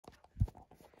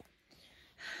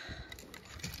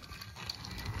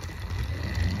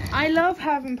I love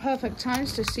having perfect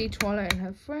times to see Twilight and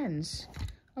her friends.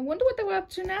 I wonder what they're up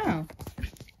to now.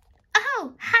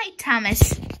 Oh, hi,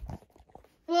 Thomas.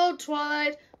 Hello,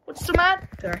 Twilight. What's the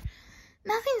matter?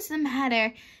 Nothing's the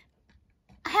matter.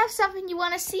 I have something you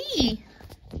want to see.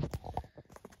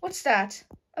 What's that?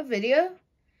 A video?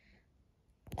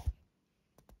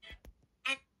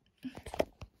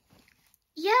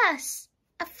 Yes,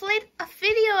 a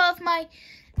video of my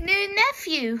new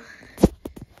nephew.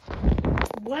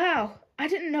 Wow, I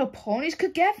didn't know ponies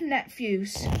could get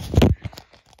nephews.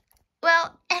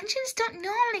 Well, engines don't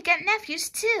normally get nephews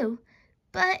too,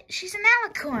 but she's an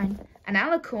alicorn. An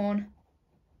alicorn?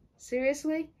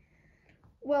 Seriously?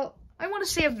 Well, I want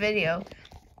to see a video.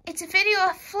 It's a video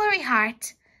of Flurry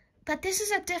Heart, but this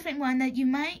is a different one that you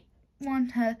might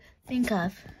want to think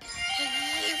of.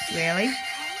 Really?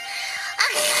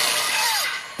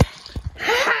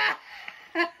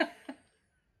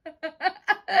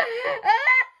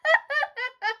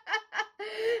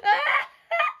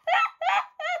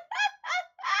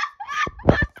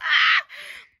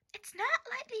 It's not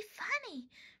lightly funny.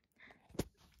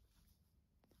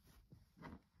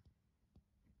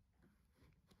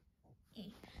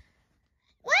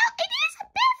 Well, it is a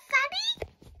bit funny.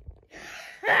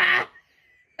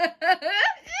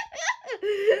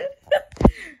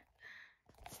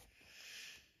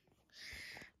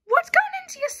 What's going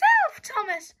into yourself,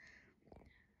 Thomas?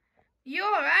 You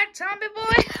alright, Tommy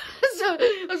boy?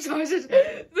 I'm sorry, this was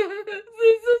pretty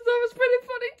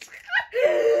funny.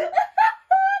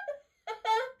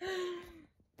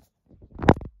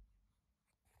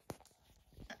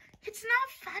 It's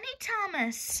not funny,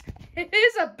 Thomas. It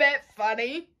is a bit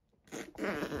funny.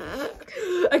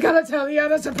 I gotta tell the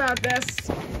others about this.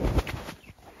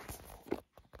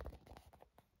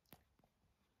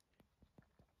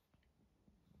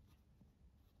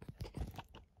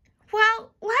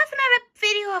 Well, laughing at a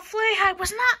video of Flurry Heart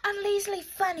was not unleasily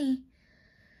funny.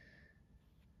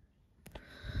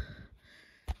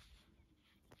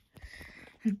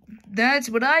 That's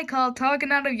what I call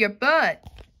talking out of your butt.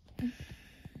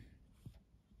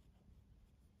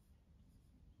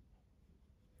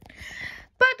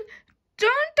 But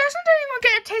doesn't anyone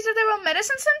get a taste of their own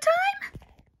medicine sometime?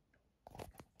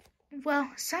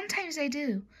 Well, sometimes they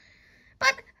do.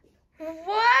 But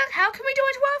what? How can we do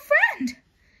it to our friend?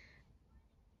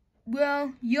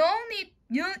 Well, you'll need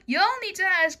to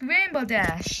ask Rainbow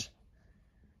Dash.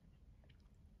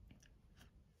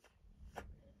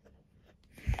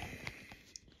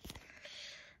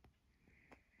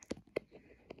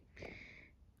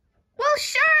 Well,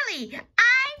 surely.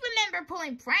 I remember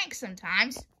pulling pranks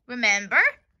sometimes. Remember?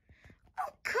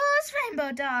 Of course,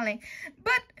 Rainbow darling.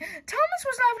 But Thomas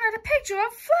was laughing at a picture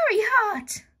of Flurry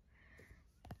Heart.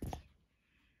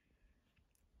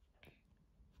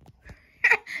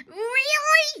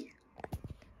 Really?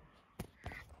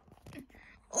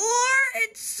 Or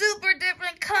it's super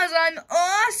different 'cause I'm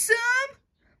awesome?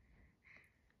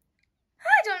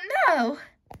 I don't know.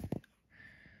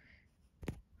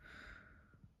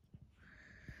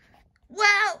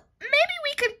 Well, maybe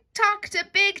we could talk to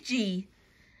Big G.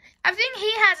 I think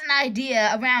he has an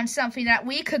idea around something that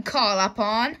we could call up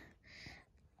on.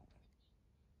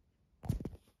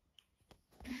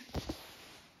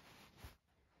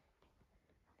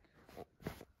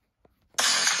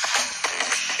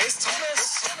 It's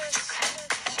Thomas.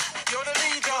 You're the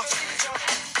leader.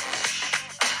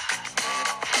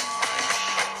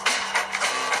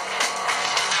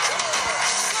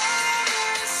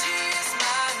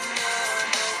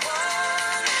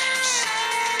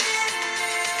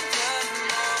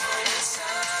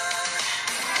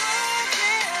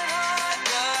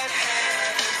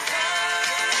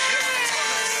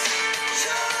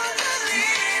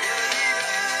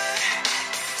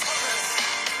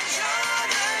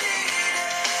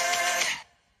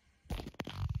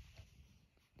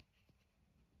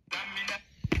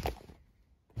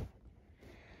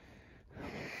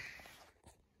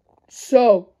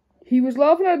 So, he was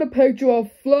laughing at a picture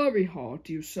of Flurry Heart,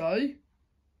 you say?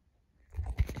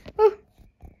 Oh,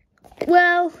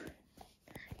 well,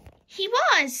 he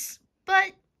was,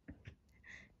 but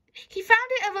he found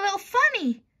it a little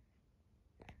funny.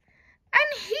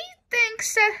 And he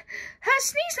thinks that her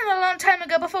sneezing a long time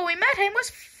ago before we met him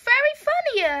was very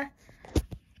funnier.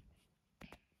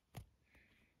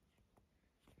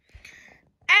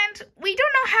 And we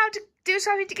don't know how to do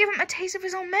something to give him a taste of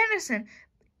his own medicine.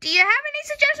 Do you have any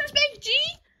suggestions, Big G?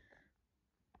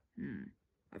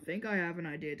 I think I have an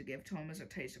idea to give Thomas a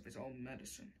taste of his own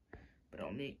medicine.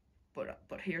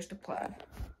 But here's the plan.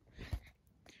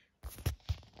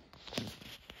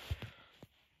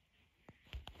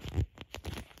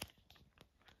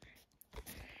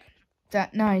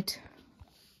 That night,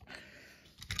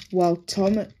 while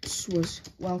Thomas was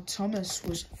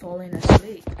falling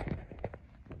asleep,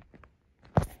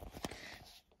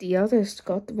 the others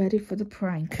got ready for the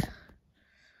prank.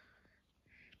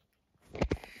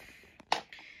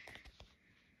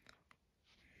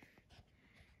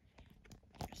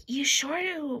 You sure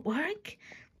it'll work?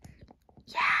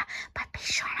 Yeah, but be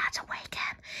sure not to wake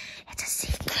him. It's a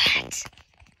secret.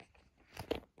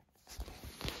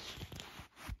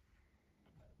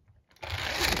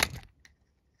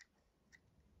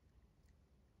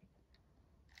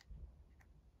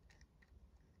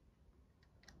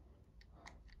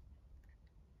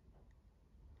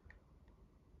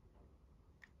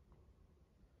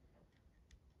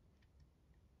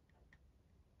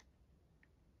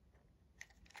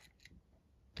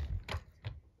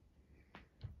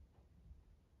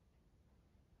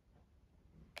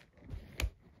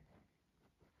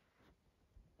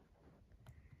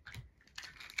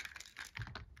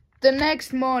 The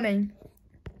next morning.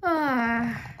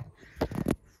 What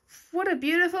a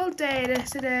beautiful day it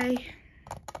is today.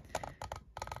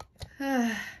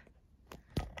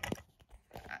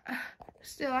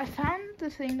 Still, I found the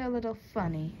thing a little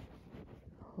funny.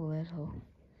 A little.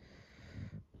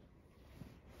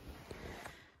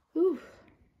 Ooh.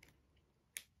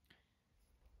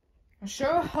 I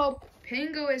sure hope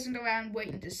Pingo isn't around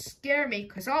waiting to scare me,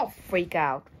 'cause I'll freak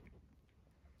out.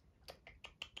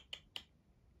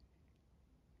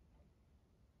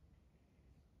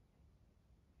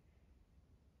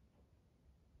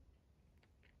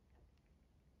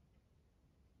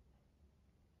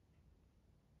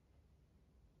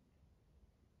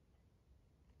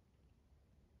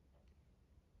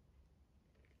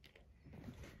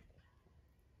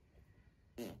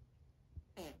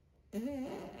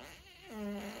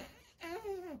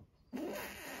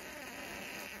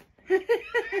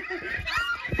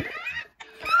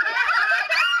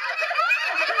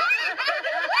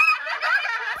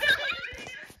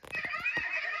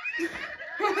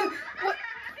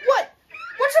 What?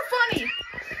 What's so funny?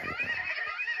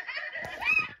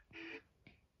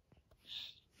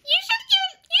 You should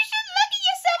look at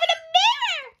yourself in a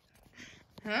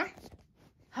mirror.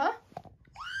 Huh?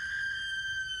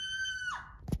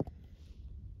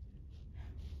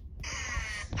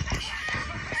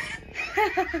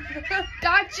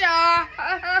 Gotcha!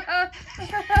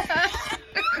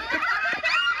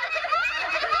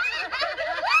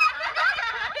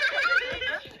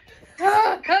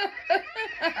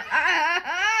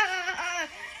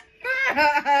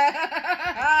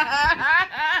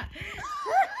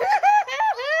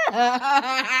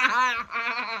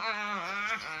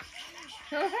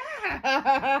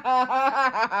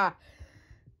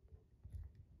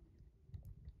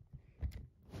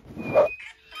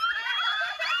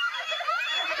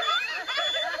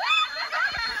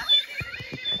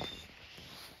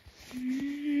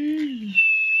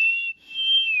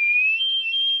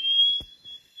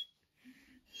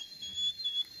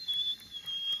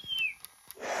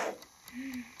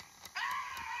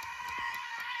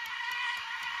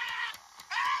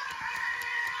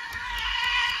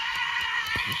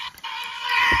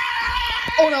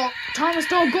 Oh no, Thomas,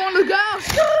 don't go in the house.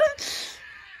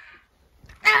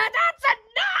 That's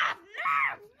enough.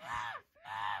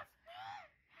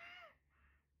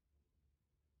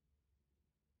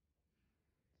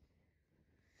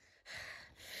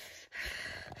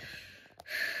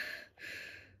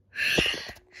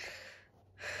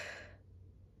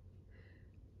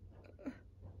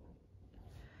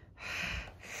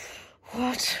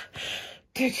 What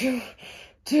did you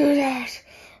do that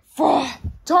for?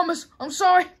 Thomas, I'm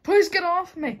sorry. Please get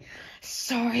off me.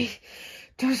 Sorry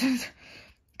doesn't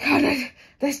cut it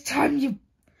this time, you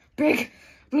big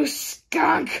blue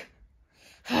skunk.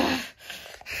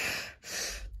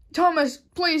 Thomas,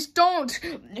 please don't.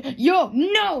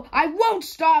 No, I won't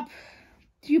stop.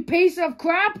 You piece of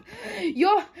crap.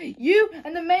 You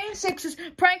and the main six's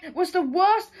prank was the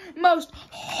worst, most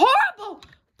horrible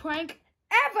prank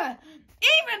ever.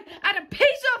 Even at a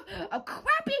piece of a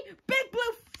crappy big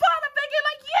blue father figure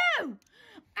like you.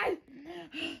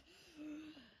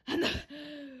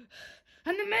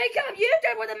 And the makeup you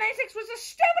did with the main six was the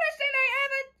stupidest thing I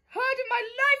ever heard in my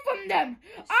life from them.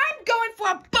 I'm going for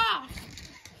a bath.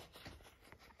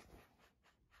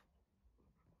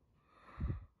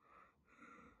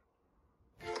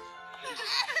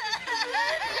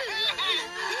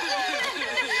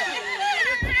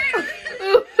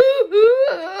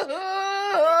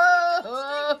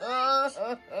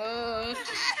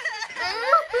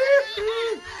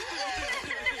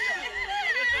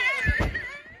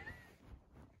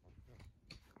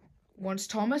 Once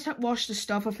Thomas had washed the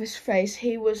stuff off his face,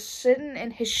 he was sitting in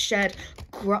his shed,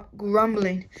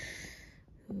 grumbling.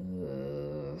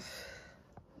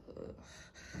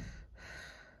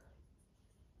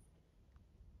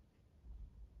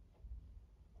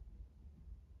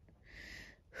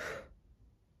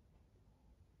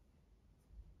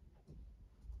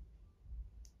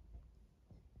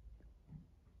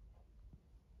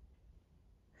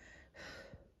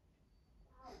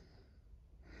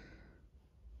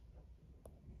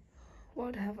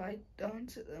 What have I done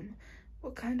to them?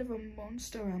 What kind of a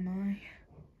monster am I?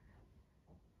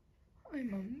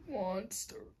 I'm a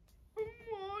monster. A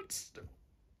monster.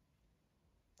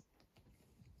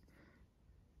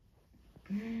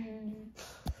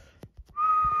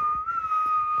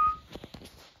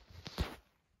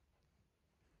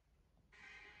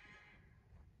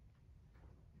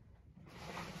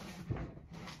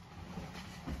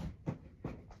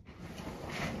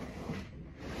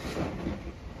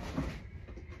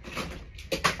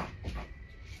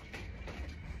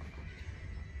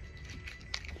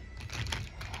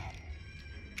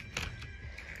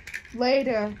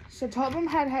 Later, Sir Topham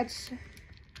had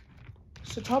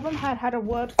a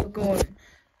word for Gordon.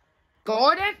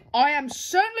 Gordon, I am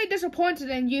certainly disappointed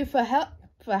in you for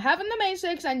having the main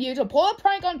six and you to pull a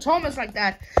prank on Thomas like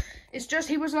that. It's just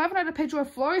he was laughing at a picture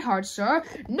of Flurry hard, sir.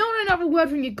 Not another word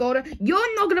from you, Gordon.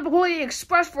 You're not going to pull the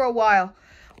express for a while.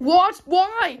 What?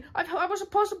 Why? I was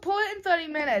supposed to pull it in 30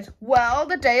 minutes. Well,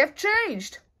 the day have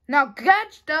changed. Now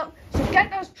get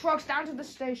those trucks down to the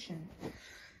station.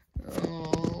 Oh.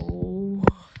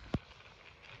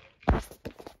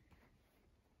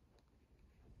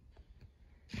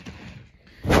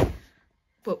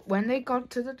 But when they got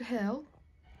to the hill,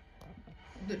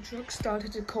 the truck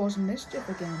started to cause mischief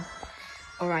again.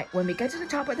 Alright, when we get to the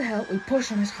top of the hill, we push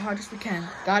them as hard as we can.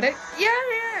 Got it?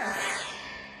 Yeah!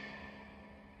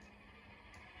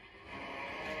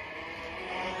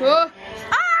 On!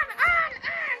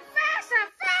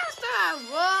 Faster!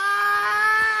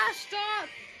 Whoa!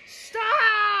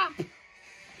 Stop!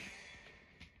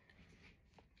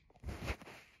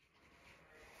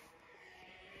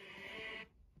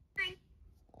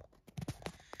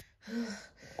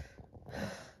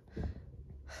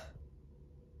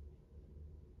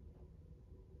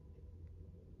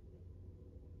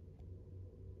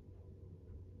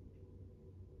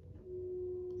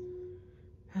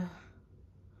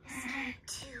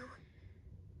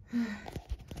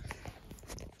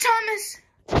 Thomas,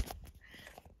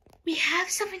 we have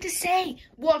something to say.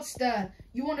 What's that?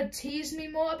 You want to tease me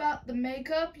more about the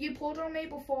makeup you pulled on me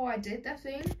before I did that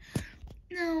thing?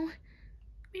 No,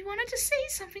 we wanted to say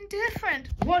something different.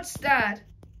 What's that?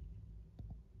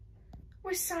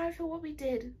 We're sorry for what we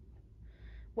did.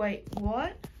 Wait,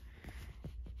 what?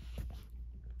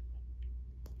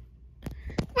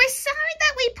 We're sorry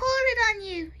that we pulled it on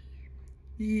you.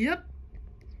 Yep.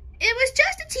 It was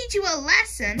just to teach you a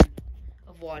lesson.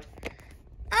 Of what?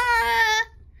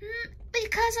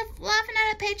 Because of laughing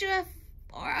at a picture of,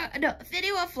 a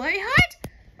video of Flurry Heart.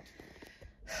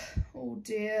 Oh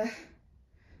dear.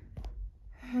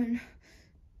 I'm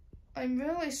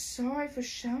really sorry for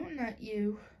shouting at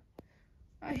you.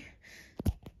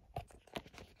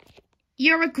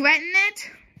 You're regretting it?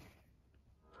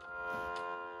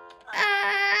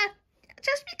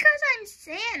 Just because I'm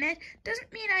saying it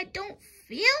doesn't mean I don't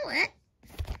feel it.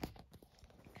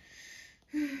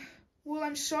 Well,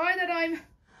 I'm sorry that I'm...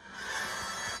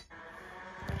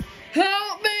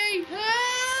 Help me!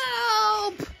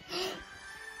 Help!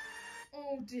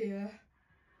 Oh dear.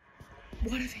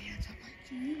 What if he ends up like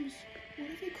James? What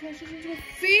if he crashes into a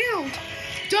field?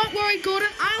 Don't worry, Gordon,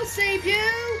 I'll save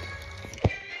you!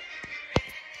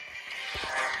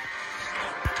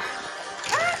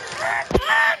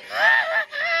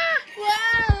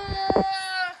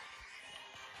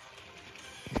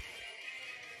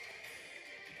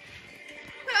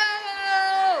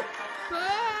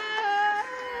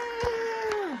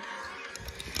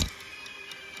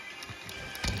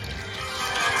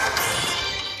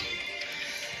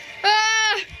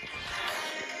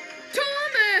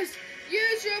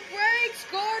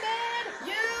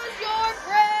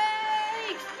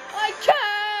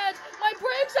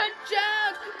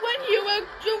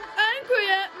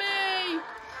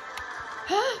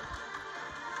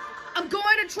 I'm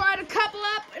going to try to couple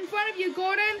up in front of you,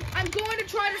 Gordon. I'm going to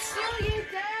try to slow you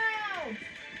down.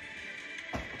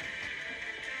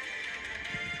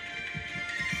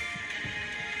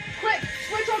 Quick,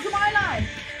 switch onto my line.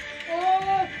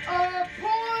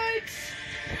 Points.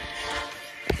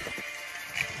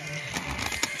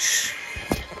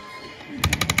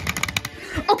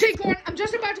 Okay, Gordon, I'm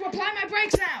just about to apply my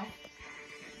brakes now.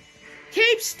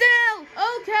 Keep still,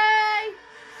 okay?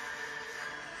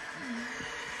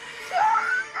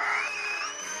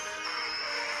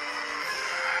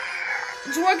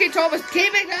 It's working, Thomas.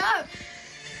 Keep it up.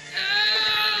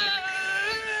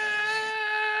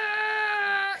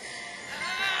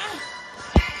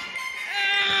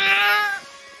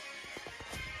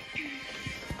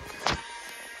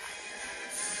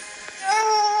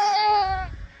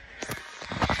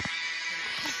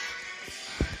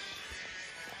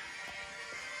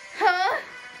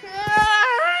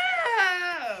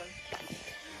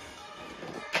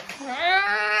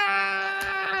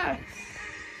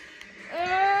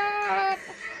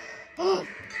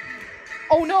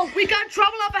 Oh no, we got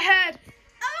trouble up ahead.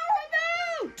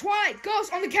 Oh no! Twi,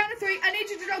 Ghost, on the count of 3, I need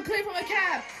you to go clear from the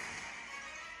cab.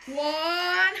 1,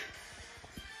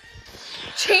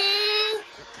 2,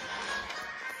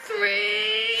 3.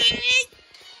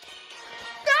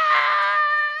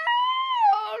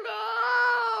 Oh no!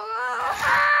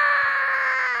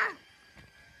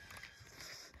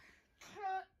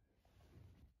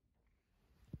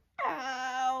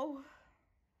 Ow.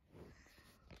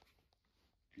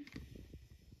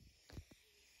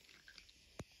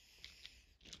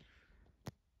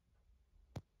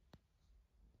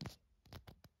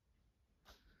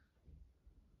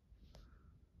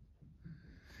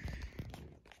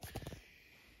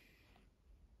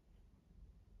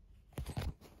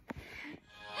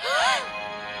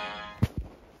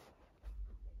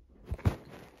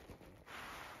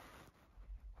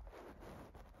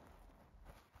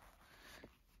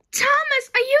 Thomas,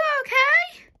 are you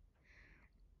okay?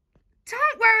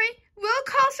 Don't worry. We'll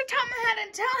call Sir Tom ahead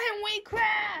and tell him we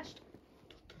crashed.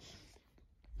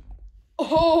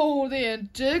 Oh, the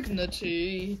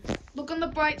indignity. Look on the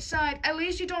bright side. At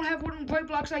least you don't have wooden break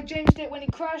blocks like James did when he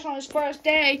crashed on his first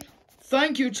day.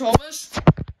 Thank you, Thomas.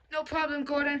 No problem,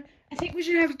 Gordon. I think we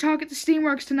should have a talk at the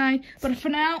Steamworks tonight. But for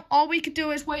now, all we could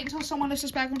do is wait until someone lifts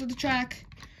us back onto the track.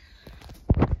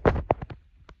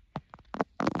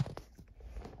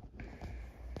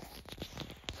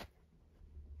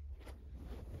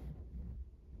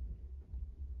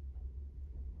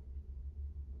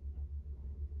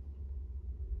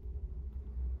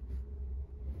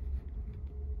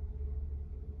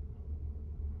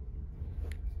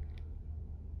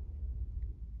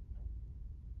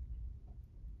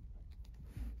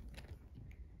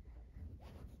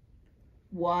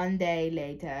 One day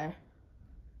later.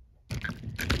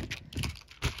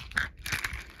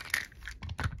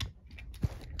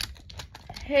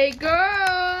 Hey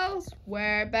girls,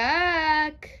 we're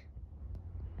back.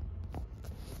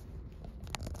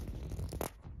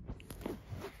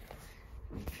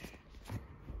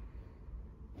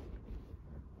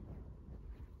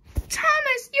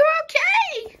 Thomas, you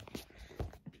okay?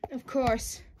 Of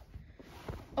course.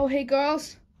 Oh, hey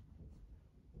girls.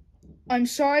 I'm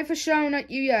sorry for shouting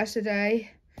at you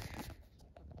yesterday.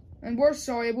 And we're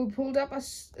sorry we pulled up a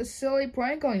silly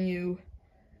prank on you.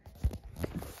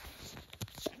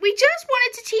 We just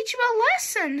wanted to teach you a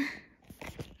lesson.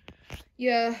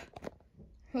 Yeah.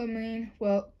 I mean,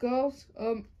 well, girls,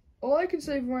 all I can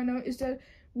say right now is that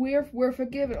we're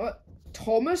forgiven.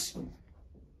 Thomas?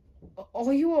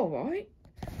 Are you alright?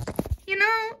 You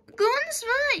know, Gordon's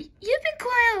right. You've been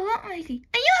quiet a lot lately.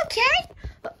 Are you okay?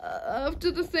 After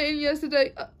the thing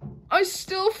yesterday, I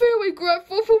still feel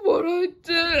regretful for what I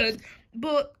did.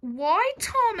 But why,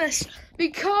 Thomas?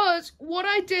 Because what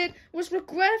I did was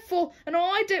regretful, and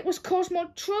all I did was cause more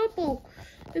trouble.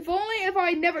 If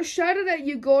I never shouted at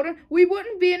you, Gordon, we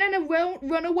wouldn't be in a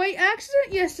runaway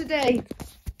accident yesterday.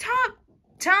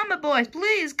 Tom, my boy,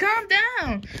 please calm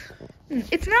down.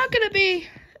 It's not gonna be.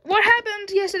 What happened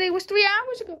yesterday was 3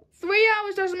 hours ago. 3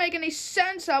 hours doesn't make any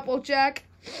sense, Applejack.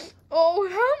 Oh,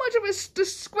 how much of a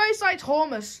disgrace I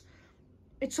Thomas.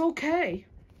 It's okay.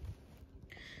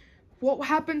 What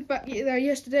happened back there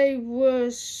yesterday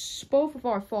was both of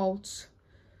our faults.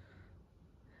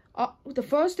 The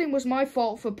first thing was my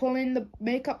fault for pulling the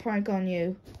makeup prank on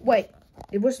you. Wait,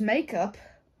 it was makeup?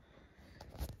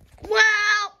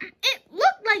 Well, it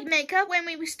looked like makeup when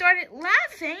we started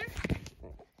laughing.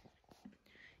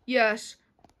 Yes,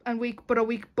 but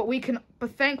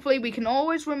thankfully we can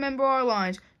always remember our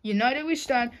lines. United we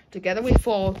stand, together we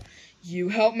fall. You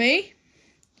help me,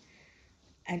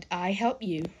 and I help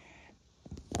you.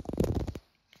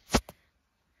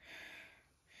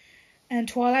 And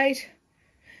Twilight,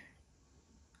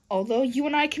 although you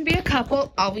and I can be a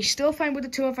couple, I'll be still fine with the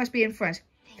two of us being friends.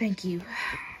 Thank you.